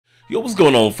Yo, what's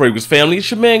going on, Fragrance family? It's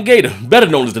your man Gator, better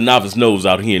known as the Novice Nose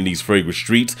out here in these fragrance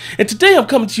streets. And today I'm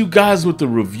coming to you guys with a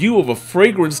review of a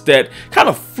fragrance that kind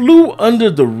of flew under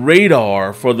the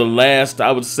radar for the last,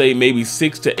 I would say, maybe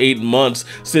 6 to 8 months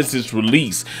since its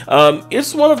release.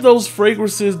 It's one of those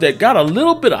fragrances that got a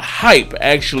little bit of hype.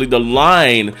 Actually, the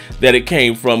line that it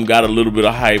came from got a little bit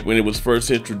of hype when it was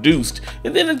first introduced,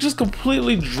 and then it just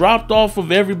completely dropped off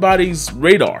of everybody's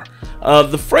radar.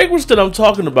 The fragrance that I'm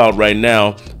talking about right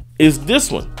now is this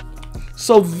one.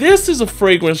 So this is a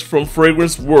fragrance from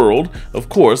Fragrance World, of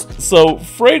course. So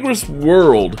Fragrance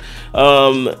World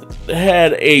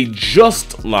had a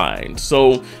Just line.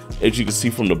 So as you can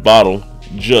see from the bottle,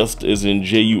 Just is in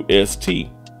J-U-S-T,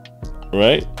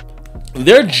 right?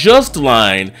 Their Just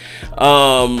line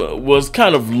was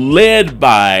kind of led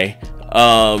by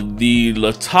the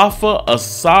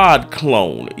Lattafa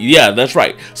clone. Yeah, that's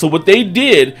right. So what they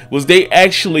did was they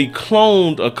actually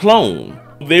cloned a clone.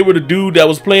 They were the dude that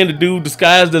was playing the dude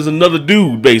disguised as another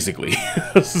dude, basically.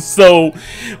 So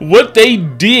what they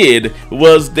did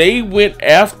was they went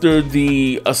after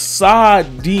the Assad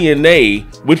DNA,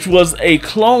 which was a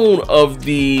clone of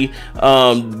the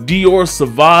Dior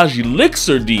Sauvage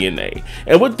Elixir DNA.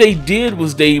 And what they did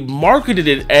was they marketed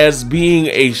it as being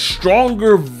a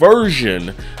stronger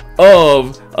version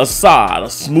of Assad, a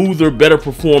smoother, better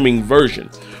performing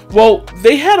version. Well,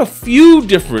 they had a few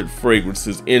different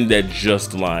fragrances in that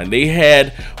Just line. They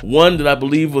had one that I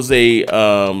believe was a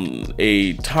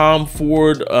Tom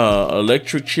Ford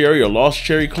Electric Cherry or Lost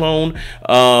Cherry clone.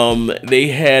 They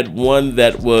had one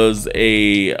that was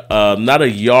a not a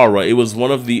Yara. It was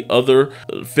one of the other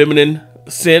feminine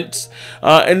scents.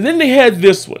 And then they had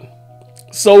this one.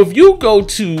 So if you go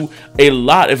to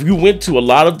if you went to a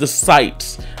lot of the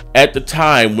sites at the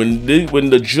time when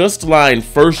the Just line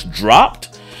first dropped,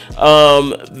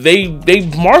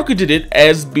 they marketed it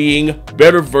as being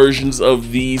better versions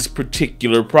of these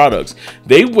particular products.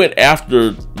 They went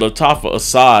after Lattafa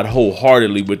Assad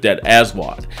wholeheartedly with that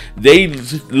Aswad. They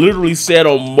literally said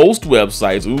on most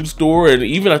websites, Oud Store, and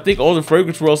even I think on the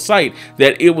Fragrance World site,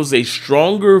 that it was a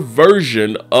stronger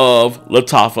version of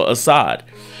Lattafa Assad.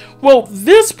 Well,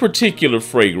 this particular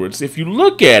fragrance, if you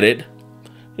look at it,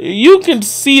 you can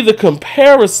see the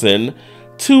comparison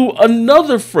to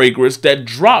another fragrance that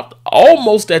dropped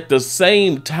almost at the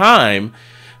same time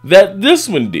that this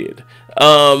one did,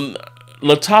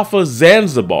 Lattafa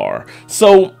Zanzibar.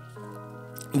 So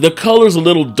the color's a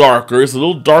little darker. It's a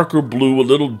little darker blue, a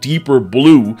little deeper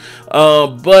blue,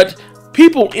 but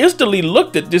people instantly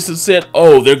looked at this and said,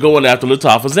 oh, they're going after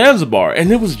Lattafa Zanzibar,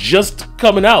 and it was just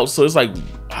coming out. So it's like,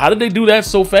 how did they do that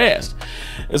so fast?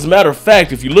 As a matter of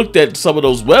fact, if you looked at some of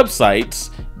those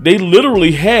websites, they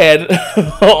literally had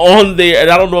on there,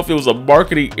 and I don't know if it was a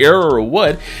marketing error or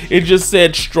what, it just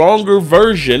said stronger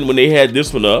version when they had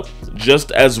this one up.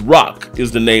 Justazraq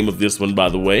is the name of this one, by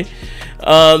the way.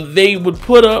 They would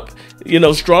put up,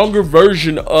 stronger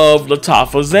version of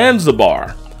Lattafa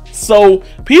Zanzibar. So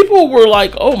people were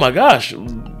like, oh my gosh,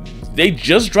 they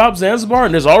just dropped Zanzibar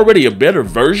and there's already a better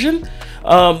version.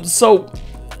 So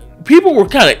people were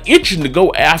kind of itching to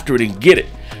go after it and get it.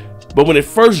 But when it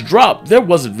first dropped, there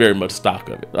wasn't very much stock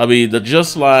of it. I mean, the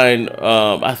Just line,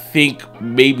 I think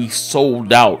maybe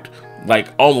sold out like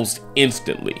almost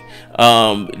instantly.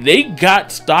 They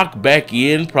got stock back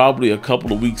in probably a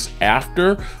couple of weeks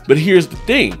after. But here's the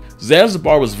thing,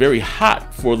 Zanzibar was very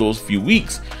hot for those few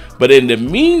weeks. But in the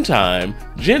meantime,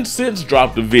 Jen Sense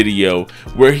dropped a video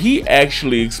where he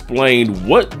actually explained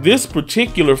what this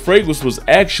particular fragrance was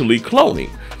actually cloning.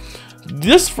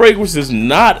 This fragrance is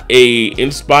not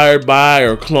inspired by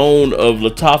or clone of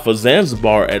Lattafa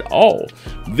Zanzibar at all.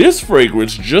 This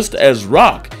fragrance,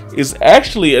 Justazraq, is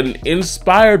actually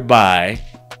inspired by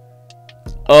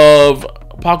of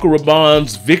Paco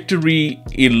Rabanne's Victory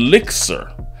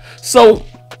Elixir. So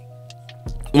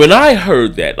when I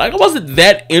heard that, I wasn't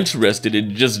that interested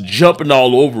in just jumping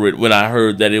all over it when I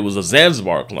heard that it was a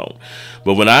Zanzibar clone.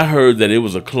 But when I heard that it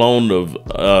was a clone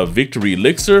of Victory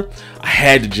Elixir, I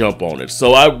had to jump on it.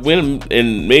 So I went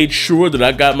and made sure that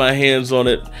I got my hands on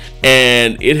it,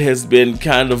 and it has been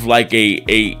kind of like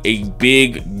a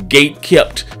big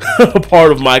gate-kept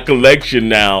part of my collection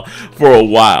now for a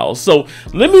while. So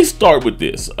let me start with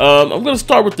this. I'm going to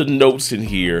start with the notes in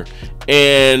here.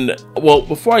 And, well,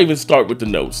 before I even start with the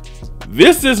notes,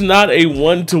 This is not a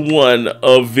one-to-one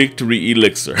of Victory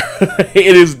Elixir.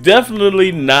 It is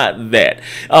definitely not that.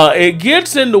 It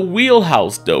gets in the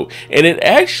wheelhouse though, and it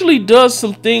actually does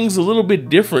some things a little bit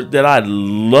different that I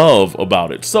love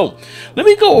about it. So let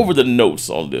me go over the notes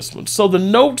on this one. So the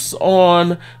notes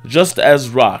on Just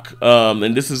AZRAQ,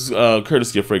 and this is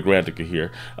courtesy of Fragrantica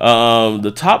here.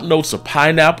 The top notes are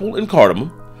pineapple and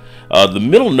cardamom. The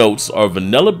middle notes are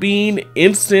vanilla bean,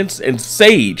 incense, and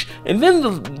sage. And then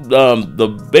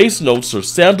the base notes are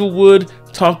sandalwood,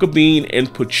 tonka bean,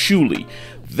 and patchouli.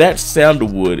 That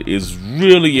sandalwood is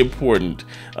really important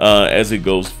as it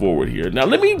goes forward here. Now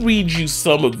let me read you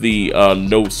some of the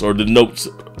notes, or the notes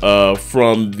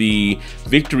from the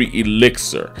Victory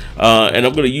Elixir. And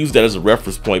I'm going to use that as a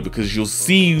reference point because you'll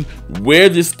see where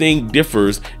this thing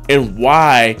differs and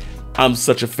why I'm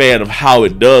such a fan of how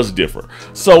it does differ.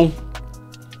 So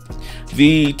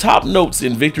the top notes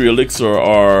in Victory Elixir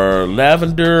are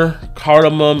lavender,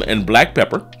 cardamom, and black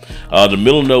pepper. The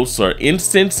middle notes are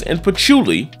incense and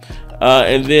patchouli.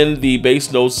 And then the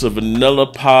base notes are vanilla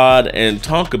pod and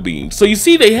tonka bean. So you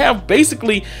see they have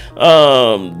basically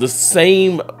the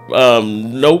same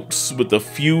notes with a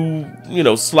few,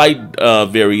 slight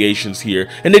variations here.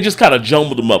 And they just kind of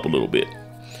jumbled them up a little bit.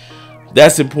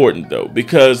 That's important though,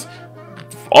 because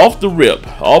off the rip,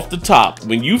 off the top,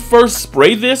 when you first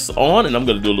spray this on, and I'm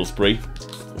going to do a little spray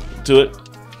to it.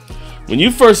 When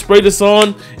you first spray this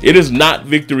on, it is not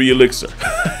Victory Elixir.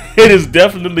 It is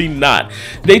definitely not.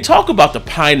 They talk about the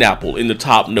pineapple in the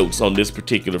top notes on this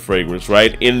particular fragrance,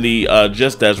 right? In the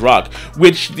Just AZRAQ,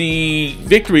 which the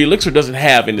Victory Elixir doesn't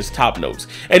have in its top notes.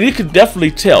 And you can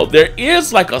definitely tell. There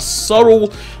is like a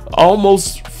subtle,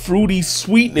 almost fruity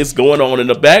sweetness going on in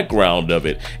the background of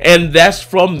it. And that's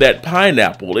from that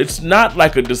pineapple. It's not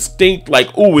like a distinct, like,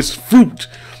 oh, it's fruit.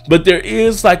 But there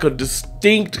is like a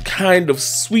distinct kind of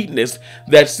sweetness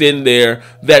that's in there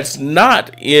that's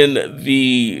not in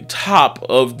the top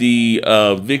of the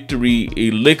Victory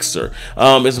Elixir.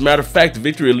 As a matter of fact, the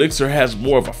Victory Elixir has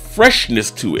more of a freshness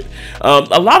to it.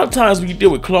 A lot of times when you deal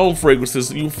with clone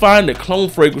fragrances, you find that clone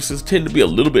fragrances tend to be a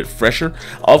little bit fresher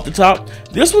off the top.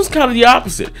 This one's kind of the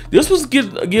opposite. This one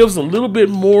gives a little bit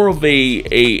more of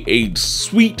a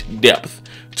sweet depth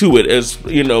to it, as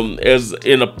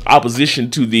in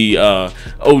opposition to the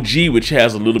OG, which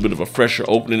has a little bit of a fresher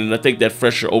opening, and I think that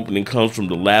fresher opening comes from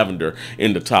the lavender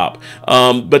in the top.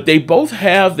 But they both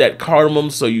have that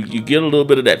cardamom, so you get a little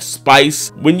bit of that spice.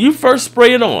 When you first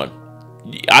spray it on,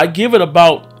 I give it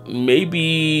about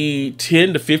maybe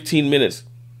 10 to 15 minutes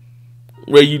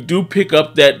where you do pick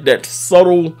up that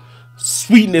subtle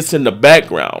sweetness in the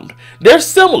background. They're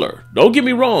similar, don't get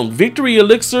me wrong. Victory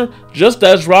Elixir, Just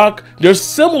AZRAQ, they're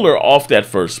similar off that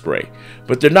first spray,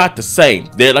 but they're not the same.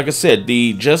 They're, like I said,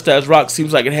 the Just AZRAQ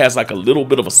seems like it has like a little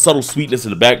bit of a subtle sweetness in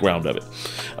the background of it.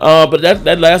 But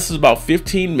that lasts about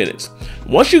 15 minutes.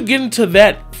 Once you get into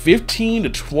that 15 to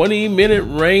 20 minute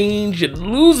range, it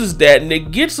loses that and it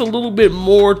gets a little bit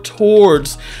more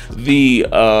towards the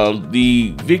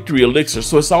Victory Elixir.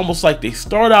 So it's almost like they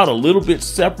start out a little bit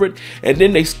separate and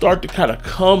then they start to kind of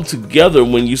come together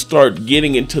when you start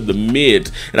getting into the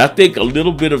mids. And I think a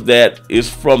little bit of that is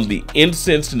from the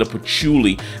incense and the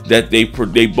patchouli that they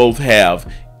both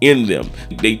have in them.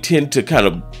 They tend to kind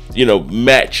of,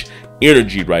 match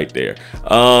energy right there.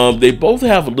 They both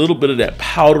have a little bit of that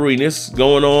powderiness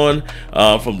going on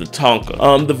from the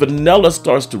tonka. The vanilla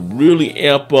starts to really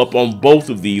amp up on both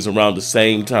of these around the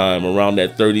same time, around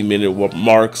that 30-minute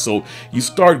mark. So you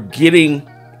start getting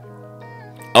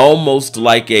almost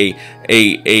like a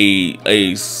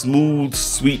smooth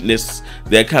sweetness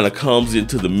that kind of comes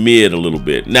into the mid a little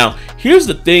bit. Now, here's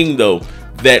the thing though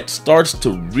that starts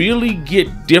to really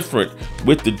get different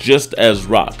with the Just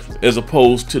AZRAQ as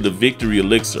opposed to the Victory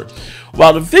Elixir.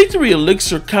 While the Victory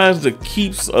Elixir kind of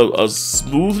keeps a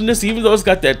smoothness, even though it's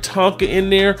got that tonka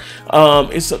in there,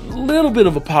 it's a little bit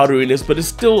of a powderiness, but it's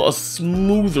still a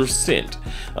smoother scent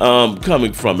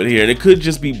coming from it here. And it could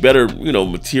just be better,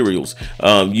 materials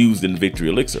used in Victory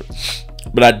Elixir.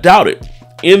 But I doubt it.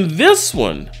 In this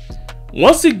one,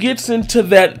 once it gets into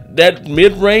that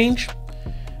mid-range,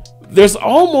 there's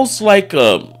almost like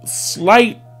a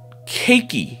slight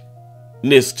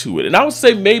cakiness to it. And I would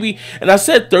say maybe, and I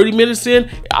said 30 minutes in,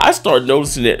 I start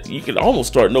noticing it. You can almost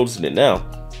start noticing it now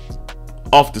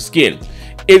off the skin.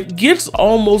 It gets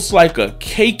almost like a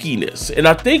cakiness. And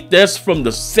I think that's from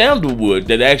the sandalwood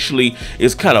that actually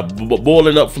is kind of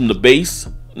boiling up from the base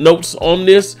notes on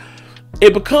this.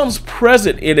 It becomes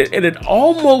present in it and it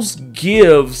almost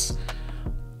gives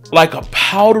like a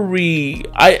powdery,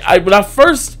 when I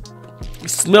first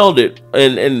smelled it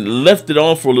and left it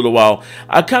on for a little while,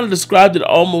 I kind of described it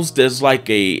almost as like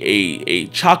a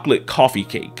chocolate coffee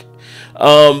cake.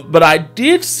 But I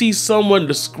did see someone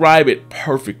describe it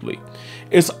perfectly.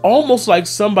 It's almost like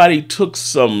somebody took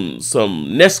some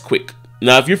Nesquik.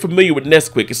 Now, if you're familiar with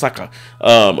Nesquik, it's like a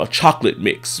chocolate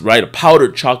mix, right? A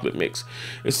powdered chocolate mix.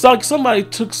 It's like somebody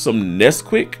took some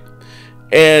Nesquik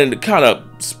and kind of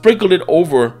sprinkled it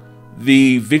over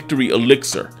the Victory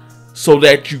Elixir, so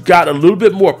that you got a little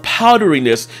bit more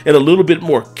powderiness and a little bit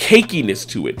more cakiness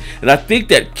to it. And I think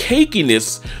that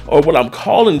cakiness, or what I'm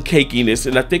calling cakiness,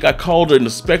 and I think I called it in the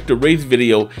spectrewraith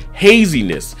video,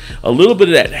 haziness. A little bit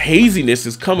of that haziness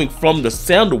is coming from the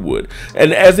sandalwood.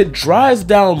 And as it dries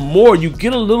down more, you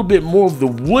get a little bit more of the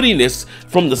woodiness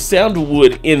from the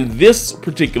sandalwood in this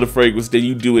particular fragrance than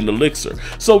you do in the elixir.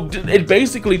 So it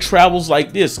basically travels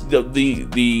like this.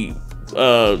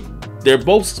 They're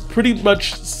both pretty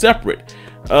much separate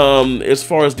as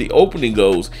far as the opening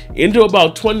goes. Into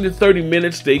about 20 to 30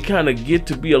 minutes, they kind of get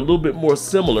to be a little bit more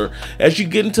similar. As you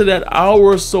get into that hour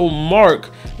or so mark,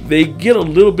 they get a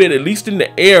little bit, at least in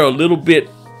the air, a little bit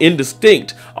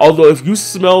indistinct. Although if you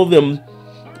smell them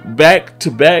back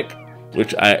to back,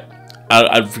 which I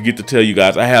forget to tell you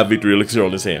guys, I have Victory Elixir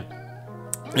on this hand.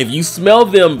 If you smell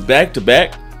them back to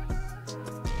back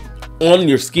on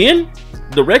your skin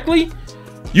directly,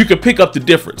 you can pick up the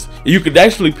difference. You could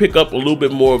actually pick up a little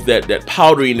bit more of that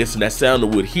powderiness and that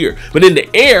sandalwood here. But in the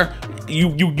air,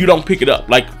 you don't pick it up.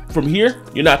 Like from here,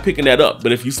 you're not picking that up.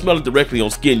 But if you smell it directly on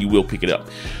skin, you will pick it up.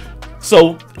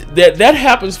 So that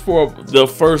happens for the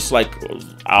first like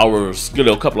hours,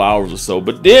 a couple of hours or so.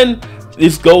 But then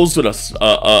this goes with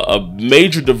a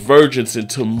major divergence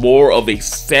into more of a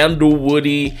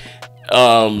sandalwoody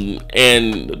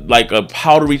and like a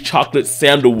powdery chocolate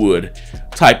sandalwood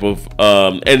type of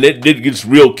and it gets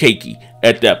real cakey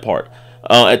at that point.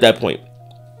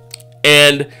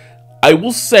 And I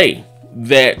will say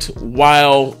that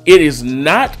while it is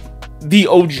not the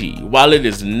OG, while it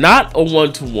is not a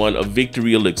one-to-one of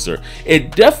Victory Elixir,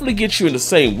 it definitely gets you in the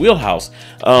same wheelhouse,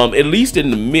 at least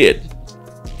in the mid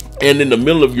and in the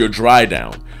middle of your dry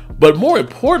down. But more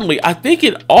importantly, I think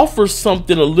it offers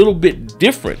something a little bit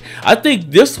different. I think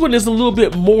this one is a little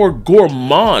bit more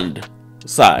gourmand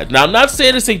side. Now, I'm not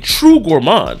saying it's a true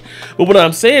gourmand, but what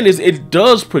I'm saying is it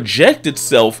does project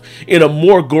itself in a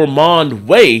more gourmand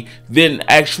way than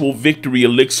actual Victory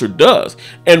Elixir does.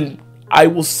 And I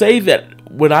will say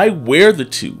that when I wear the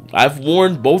two, I've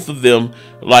worn both of them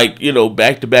like, you know,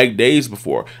 back-to-back days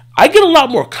before, I get a lot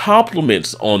more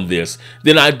compliments on this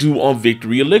than I do on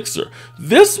Victory Elixir.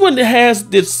 This one has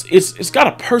this, it's got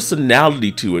a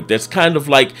personality to it that's kind of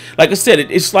like I said,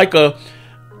 it's like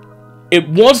it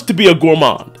wants to be a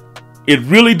gourmand. It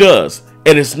really does.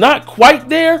 And it's not quite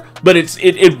there, but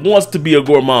it wants to be a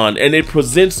gourmand, and it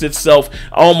presents itself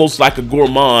almost like a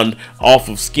gourmand off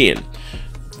of skin.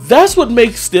 That's what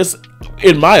makes this,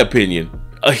 in my opinion,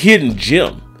 a hidden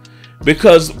gem.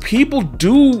 Because people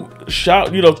do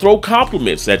shout, you know, throw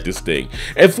compliments at this thing.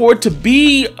 And for it to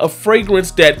be a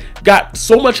fragrance that got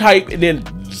so much hype and then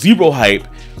zero hype,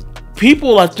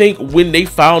 people, I think, when they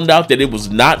found out that it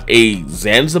was not a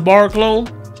Zanzibar clone,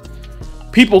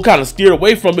 people kind of steered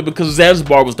away from it because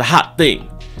Zanzibar was the hot thing,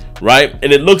 right?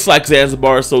 And it looks like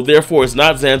Zanzibar, so therefore it's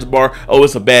not Zanzibar. Oh,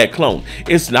 it's a bad clone.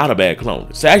 It's not a bad clone.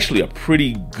 It's actually a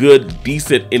pretty good,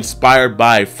 decent, inspired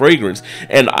by fragrance.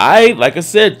 And I, like I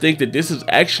said, think that this is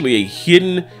actually a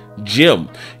hidden gem.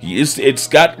 It's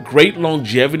got great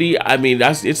longevity. I mean,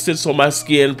 it sits on my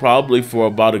skin probably for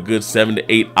about a good 7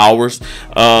 to 8 hours.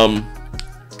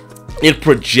 It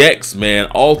projects, man,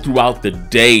 all throughout the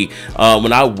day.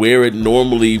 When I wear it,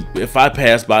 normally, if I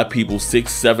pass by people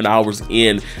 6-7 hours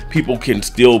in, people can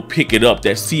still pick it up.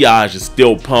 That sillage is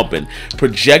still pumping.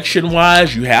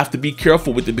 Projection-wise, you have to be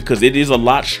careful with it because it is a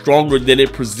lot stronger than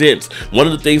it presents. One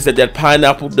of the things that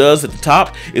pineapple does at the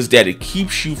top is that it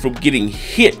keeps you from getting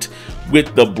hit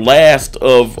with the blast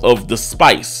of the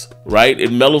spice, right?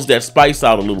 It mellows that spice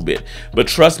out a little bit. But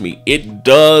trust me, it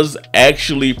does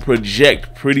actually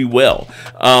project pretty well.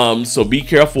 So be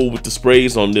careful with the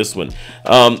sprays on this one.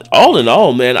 All in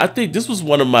all, man, I think this was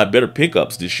one of my better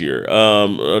pickups this year.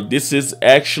 This is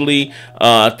actually,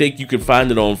 I think you can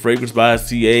find it on Fragrance by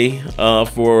CA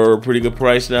for a pretty good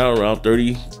price now, around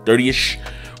 30-ish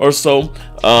or so.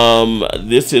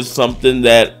 This is something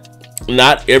that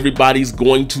not everybody's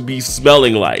going to be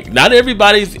smelling like. Not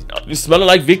everybody's smelling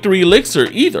like Victory Elixir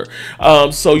either.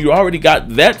 So you already got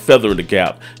that feather in the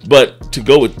cap. But to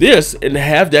go with this and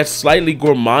have that slightly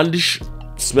gourmandish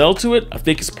smell to it, I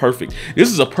think it's perfect.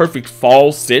 This is a perfect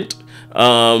fall scent.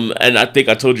 And I think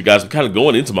I told you guys I'm kind of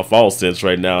going into my fall scents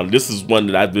right now. This is one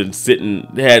that I've been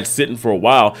sitting for a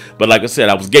while, but like I said,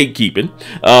 I was gatekeeping.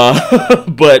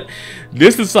 But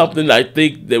this is something I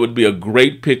think that would be a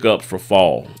great pickup for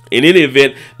fall. In any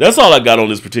event, that's all I got on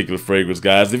this particular fragrance,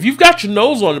 guys. If you've got your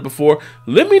nose on it before,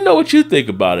 let me know what you think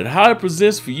about it, how it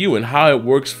presents for you, and how it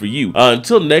works for you.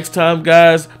 Until next time,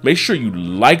 guys, make sure you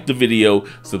like the video,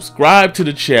 subscribe to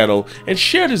the channel, and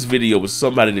share this video with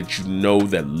somebody that you know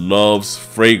that loves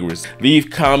fragrance. Leave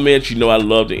comments. You know I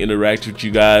love to interact with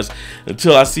you guys.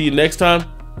 Until I see you next time,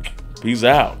 peace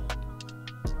out.